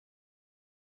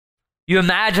 You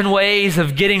imagine ways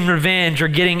of getting revenge or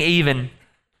getting even.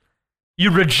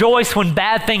 You rejoice when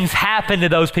bad things happen to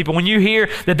those people. When you hear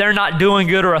that they're not doing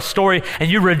good or a story,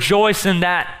 and you rejoice in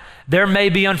that, there may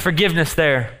be unforgiveness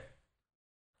there.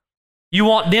 You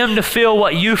want them to feel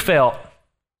what you felt.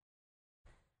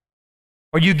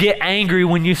 Or you get angry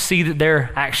when you see that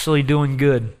they're actually doing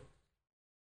good.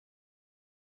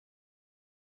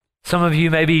 Some of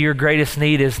you, maybe your greatest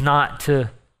need is not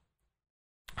to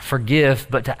forgive,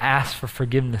 but to ask for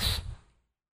forgiveness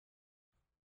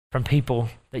from people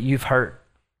that you've hurt.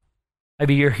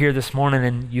 Maybe you're here this morning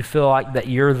and you feel like that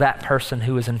you're that person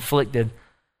who has inflicted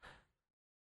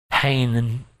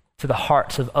pain to the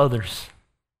hearts of others.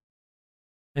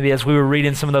 Maybe as we were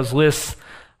reading some of those lists,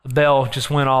 a bell just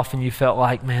went off and you felt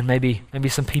like, man, maybe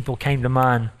some people came to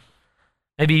mind.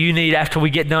 Maybe you need, after we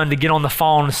get done, to get on the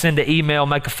phone, send an email,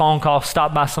 make a phone call,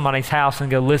 stop by somebody's house and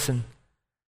go, listen,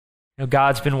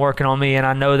 God's been working on me, and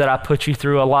I know that I put you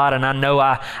through a lot, and I know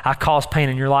I caused pain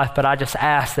in your life, but I just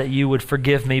ask that you would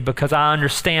forgive me because I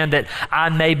understand that I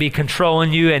may be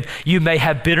controlling you and you may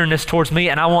have bitterness towards me,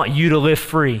 and I want you to live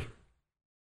free.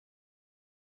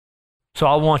 So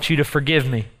I want you to forgive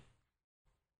me.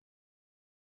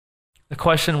 The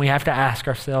question we have to ask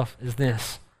ourselves is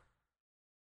this: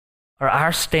 are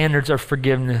our standards of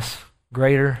forgiveness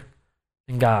greater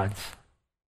than God's?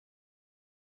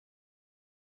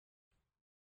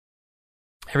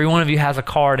 Every one of you has a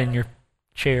card in your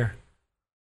chair.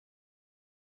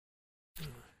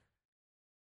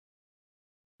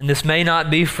 And this may not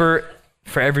be for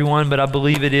everyone, but I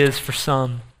believe it is for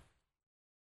some.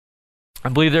 I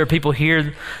believe there are people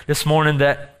here this morning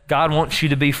that God wants you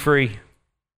to be free.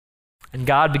 And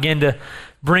God began to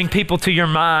bring people to your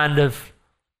mind of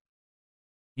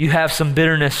you have some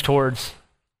bitterness towards,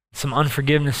 some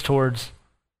unforgiveness towards.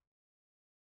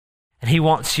 And He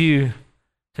wants you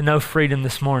to know freedom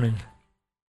this morning.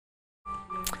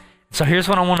 So here's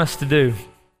what I want us to do.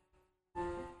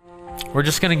 We're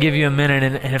just going to give you a minute,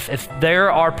 and if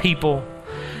there are people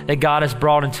that God has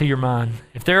brought into your mind,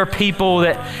 if there are people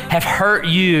that have hurt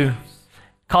you,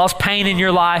 caused pain in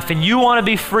your life, and you want to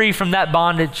be free from that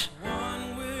bondage,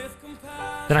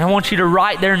 then I want you to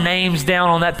write their names down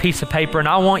on that piece of paper, and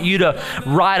I want you to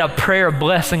write a prayer of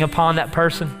blessing upon that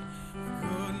person.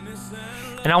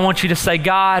 And I want you to say,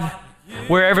 God,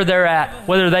 wherever they're at,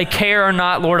 whether they care or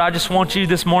not, Lord, I just want you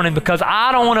this morning because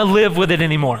I don't want to live with it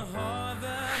anymore.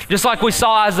 Just like we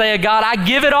saw Isaiah, God, I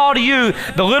give it all to you.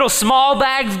 The little small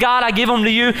bags, God, I give them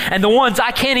to you. And the ones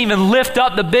I can't even lift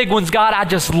up, the big ones, God,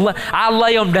 I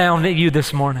lay them down to you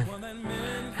this morning.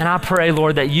 And I pray,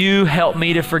 Lord, that you help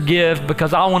me to forgive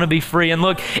because I want to be free. And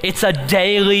look, it's a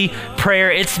daily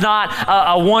prayer. It's not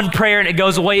a one prayer and it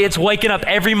goes away. It's waking up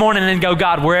every morning and go,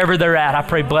 God, wherever they're at, I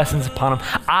pray blessings upon them.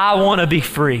 I want to be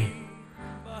free.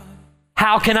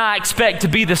 How can I expect to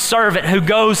be the servant who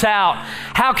goes out?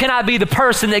 How can I be the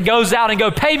person that goes out and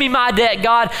go, pay me my debt,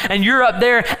 God, and you're up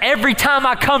there every time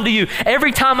I come to you,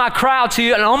 every time I cry out to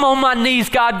you, and I'm on my knees,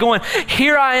 God, going,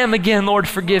 here I am again, Lord,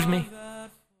 forgive me.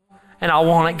 And I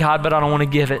want it, God, but I don't want to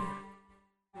give it.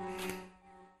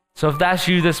 So if that's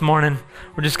you this morning,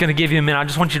 we're just going to give you a minute. I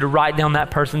just want you to write down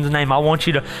that person's name. I want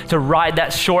you to write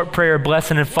that short prayer of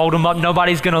blessing and fold them up.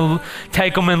 Nobody's going to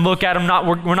take them and look at them.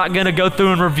 We're not going to go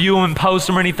through and review them and post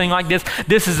them or anything like this.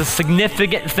 This is a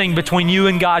significant thing between you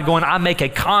and God going, I make a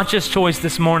conscious choice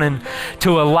this morning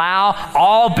to allow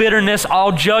all bitterness,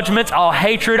 all judgments, all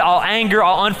hatred, all anger,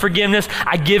 all unforgiveness.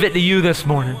 I give it to you this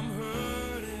morning.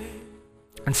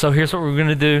 And so here's what we're going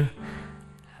to do.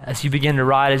 As you begin to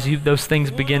write, those things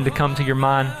begin to come to your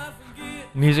mind,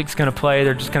 music's going to play.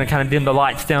 They're just going to kind of dim the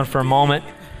lights down for a moment.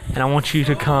 And I want you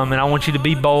to come, and I want you to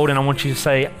be bold, and I want you to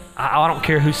say, I don't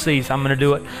care who sees, I'm going to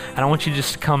do it. And I want you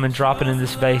just to come and drop it in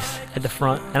this vase at the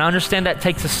front. And I understand that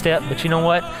takes a step, but you know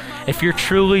what? If you're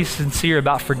truly sincere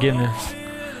about forgiveness,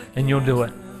 then you'll do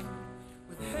it.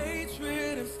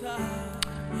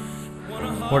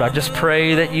 Lord, I just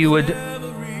pray that you would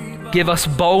give us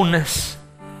boldness.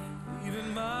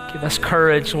 Give us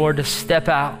courage, Lord, to step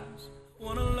out,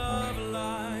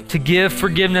 to give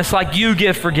forgiveness like you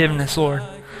give forgiveness, Lord,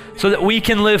 so that we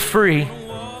can live free.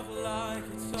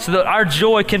 so that our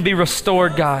joy can be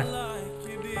restored, God.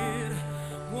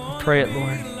 Pray it,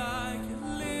 Lord.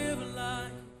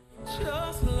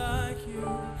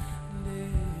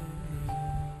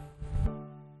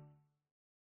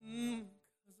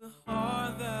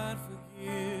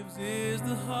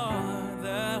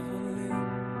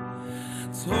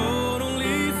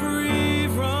 Totally free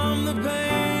from the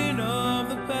pain of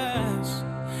the past,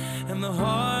 and the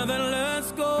heart that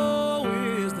lets go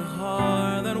is the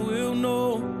heart that will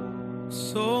know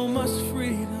so much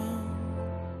freedom.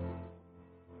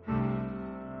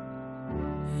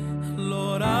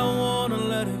 Lord, I want to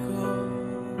let it go.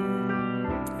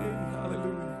 Hey,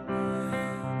 hallelujah.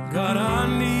 God, I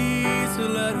need to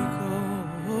let it go.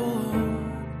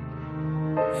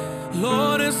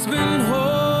 Lord, it's been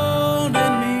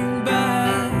holding me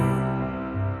back,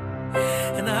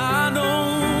 and I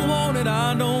don't want it,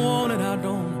 I don't want it, I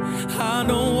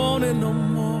don't want it no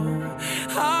more.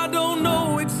 I don't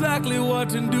know exactly what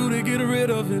to do to get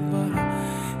rid of it, but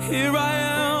here I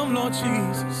am, Lord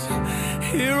Jesus.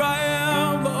 Here I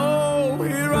am, oh,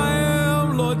 here I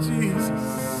am, Lord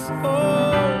Jesus.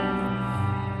 Oh,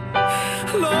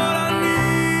 Lord, I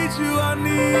need you, I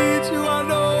need you. I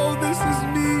know this is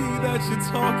me that you're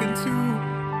talking to.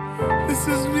 This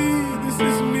is me, this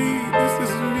is me, this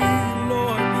is me,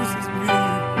 Lord, this is me.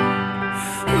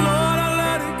 Lord, I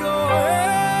let it go.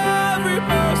 Every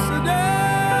person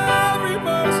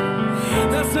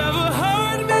that's ever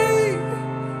hurt me,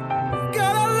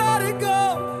 God, I let it go.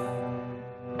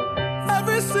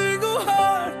 Every single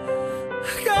heart,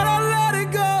 God, I let it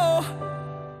go.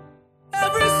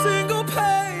 Every single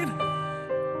pain,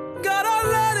 God, I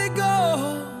let it go.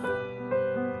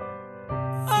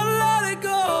 I let it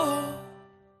go.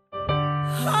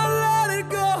 I let it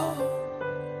go.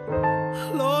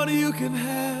 Lord, you can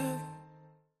have.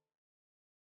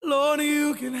 Lord,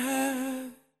 you can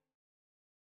have.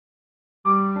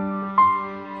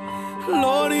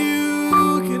 Lord,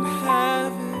 you can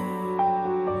have it.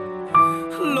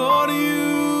 Lord,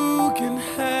 you can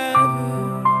have it.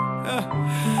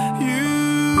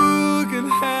 You can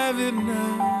have it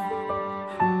now.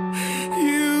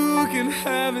 You can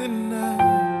have it now.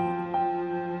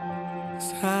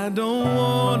 'Cause I don't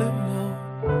want it no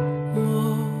more.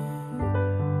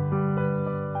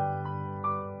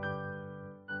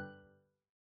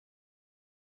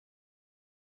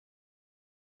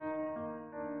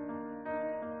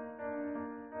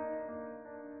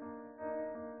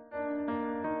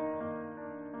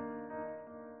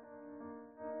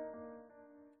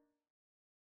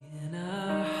 In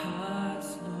our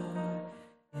hearts, Lord,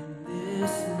 in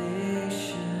this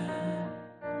nation,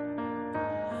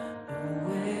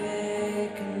 awakening,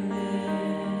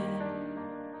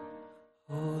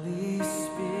 Holy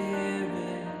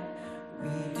Spirit,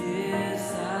 we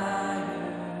desire,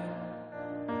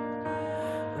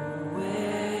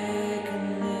 awakening,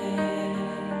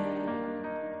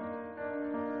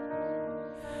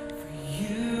 for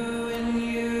you and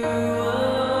you alone.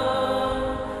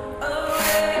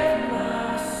 Awake my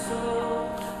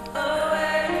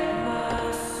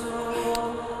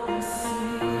soul, and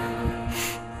sing.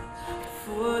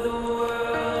 For the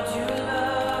world you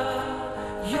love,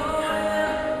 your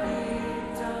will be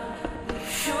done. Let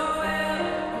your will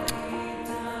be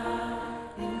done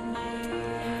in me.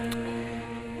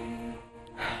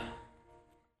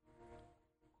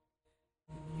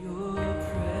 Your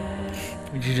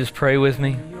presence, Would you just pray with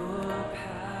me?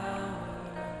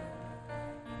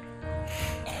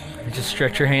 Just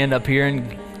stretch your hand up here,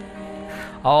 and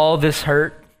all this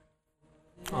hurt,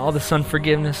 all this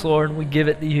unforgiveness, Lord, we give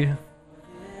it to you.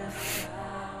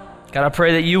 God, I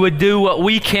pray that you would do what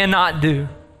we cannot do.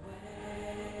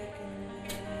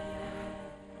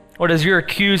 Lord, as your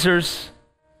accusers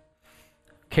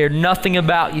cared nothing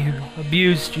about you,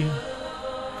 abused you,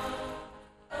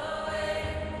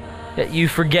 that you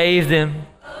forgave them.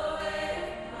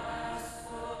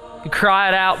 You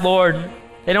cried out, Lord,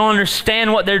 they don't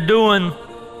understand what they're doing.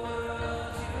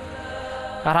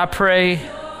 God, I pray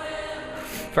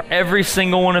for every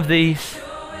single one of these.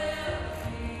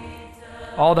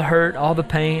 All the hurt, all the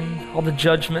pain, all the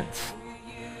judgments.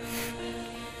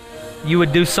 You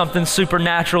would do something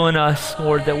supernatural in us,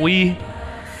 Lord, that we,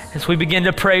 as we begin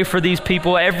to pray for these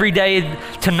people every day,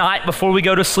 tonight before we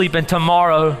go to sleep and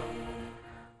tomorrow,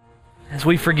 as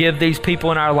we forgive these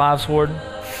people in our lives, Lord,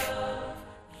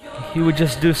 you would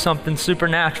just do something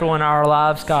supernatural in our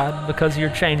lives, God, because you're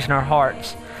changing our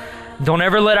hearts. Don't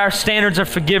ever let our standards of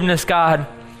forgiveness, God,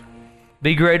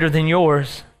 be greater than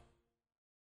yours.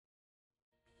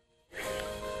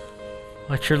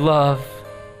 Let your love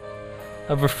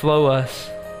overflow us,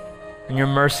 and your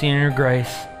mercy and your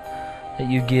grace, that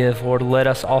you give, Lord, let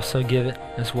us also give it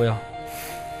as well.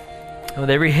 And with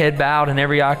every head bowed and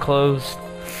every eye closed,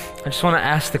 I just want to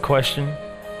ask the question,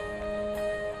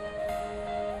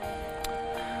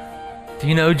 do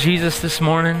you know Jesus this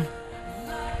morning?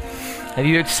 Have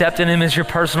you accepted him as your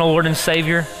personal Lord and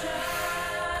Savior?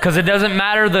 Because it doesn't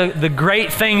matter the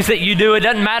great things that you do. It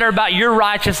doesn't matter about your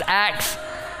righteous acts.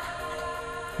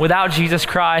 Without Jesus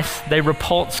Christ, they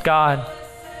repulse God.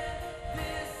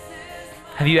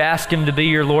 Have you asked him to be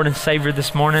your Lord and Savior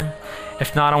this morning?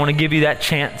 If not, I want to give you that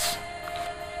chance.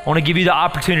 I want to give you the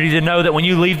opportunity to know that when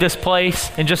you leave this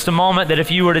place in just a moment, that if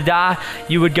you were to die,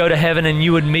 you would go to heaven and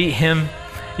you would meet him.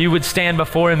 You would stand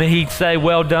before him and he'd say,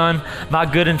 well done,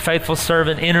 my good and faithful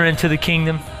servant, enter into the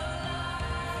kingdom.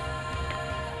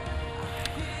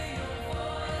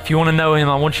 If you want to know him,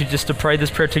 I want you just to pray this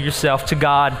prayer to yourself, to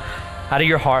God, out of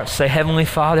your heart. Say, Heavenly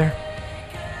Father,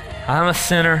 I'm a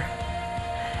sinner.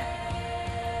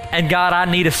 And God, I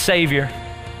need a Savior.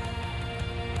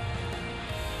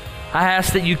 I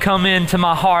ask that you come into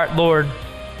my heart, Lord,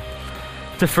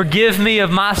 to forgive me of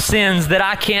my sins that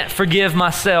I can't forgive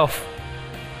myself,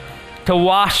 to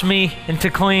wash me and to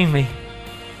clean me.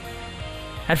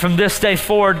 And from this day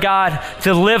forward, God,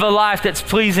 to live a life that's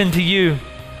pleasing to you.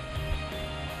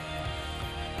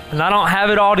 And I don't have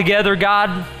it all together,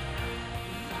 God,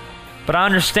 but I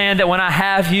understand that when I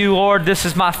have you, Lord, this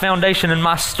is my foundation and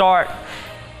my start.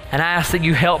 And I ask that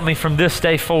you help me from this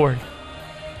day forward.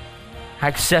 I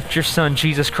accept your Son,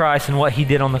 Jesus Christ, and what he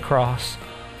did on the cross.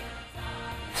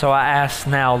 So I ask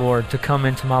now, Lord, to come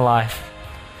into my life.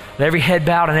 With every head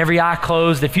bowed and every eye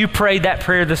closed, if you prayed that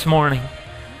prayer this morning,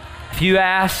 if you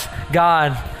ask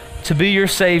God to be your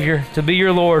Savior, to be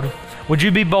your Lord, would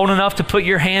you be bold enough to put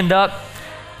your hand up?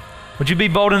 Would you be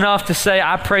bold enough to say,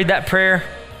 I prayed that prayer?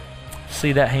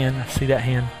 See that hand, see that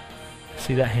hand,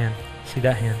 see that hand, see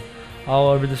that hand. All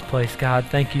over this place. God,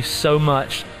 thank you so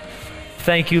much.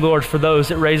 Thank you, Lord, for those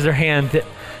that raised their hand,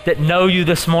 that know you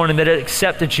this morning, that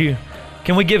accepted you.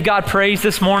 Can we give God praise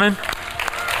this morning?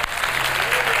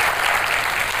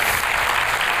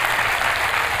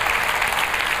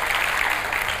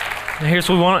 And here's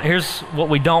what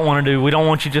we don't want to do. We don't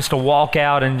want you just to walk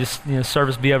out and just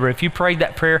service be over. If you prayed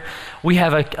that prayer, we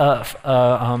have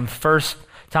a first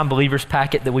time believers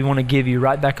packet that we want to give you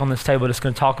right back on this table. That's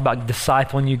going to talk about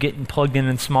discipling you, getting plugged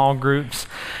in small groups,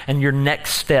 and your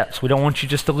next steps. We don't want you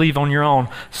just to leave on your own.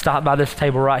 Stop by this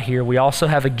table right here. We also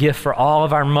have a gift for all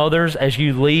of our mothers as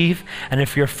you leave. And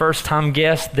if you're a first-time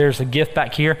guest, there's a gift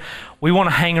back here. We want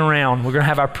to hang around. We're going to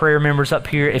have our prayer members up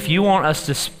here. If you want us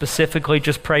to specifically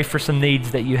just pray for some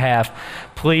needs that you have,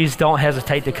 please don't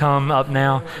hesitate to come up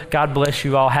now. God bless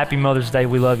you all. Happy Mother's Day.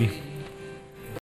 We love you.